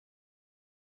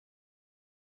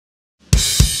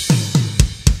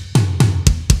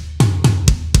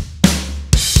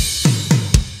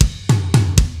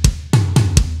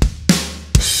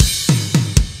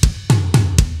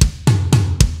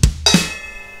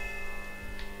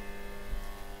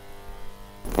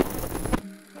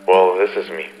this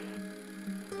is me.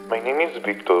 My name is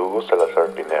Victor Hugo Salazar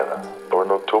Pineda, born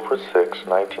October 6,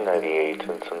 1998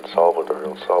 in San Salvador,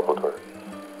 El Salvador.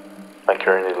 I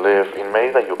currently live in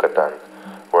Mérida, Yucatan,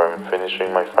 where I'm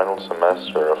finishing my final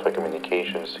semester of a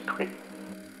communications degree.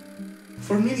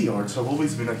 For me, the arts have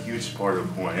always been a huge part of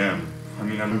who I am.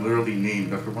 I'm literally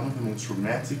named after one of the most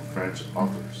romantic French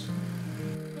authors.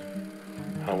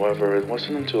 However, it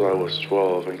wasn't until I was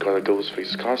 12 and got a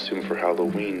Ghostface costume for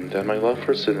Halloween that my love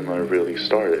for cinema really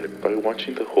started by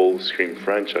watching the whole Scream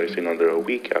franchise in under a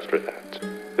week after that.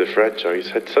 The franchise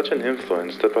had such an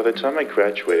influence that by the time I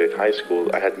graduated high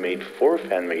school, I had made 4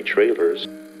 fan-made trailers,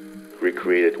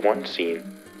 recreated one scene,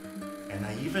 And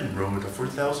I even wrote a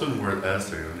 4,000-word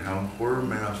essay on how horror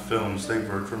meta films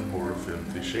diverge from horror film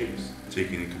cliches,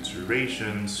 taking into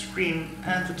consideration Scream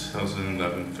and the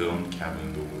 2011 film Cabin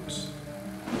in the Woods.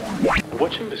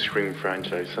 Watching the Scream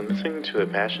franchise and listening to the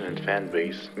passionate fan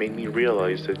base made me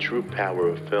realize the true power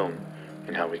of film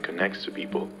and how it connects to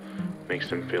people, makes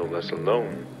them feel less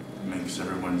alone. Makes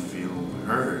everyone feel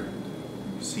heard,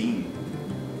 seen.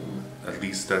 At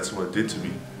least that's what it did to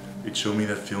me. It showed me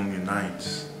that film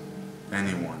unites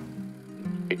anyone.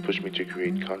 It pushed me to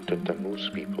create content that moves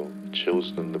people,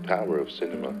 shows them the power of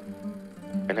cinema.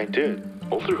 And I did.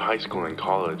 All through high school and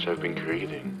college I've been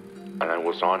creating. And I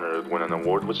was honored when an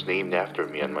award was named after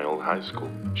me at my old high school,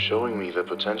 showing me the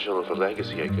potential of a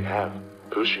legacy I could have,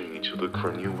 pushing me to look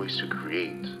for new ways to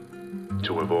create,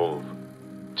 to evolve,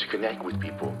 to connect with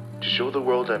people, to show the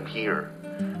world I'm here,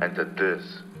 and that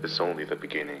this is only the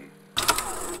beginning.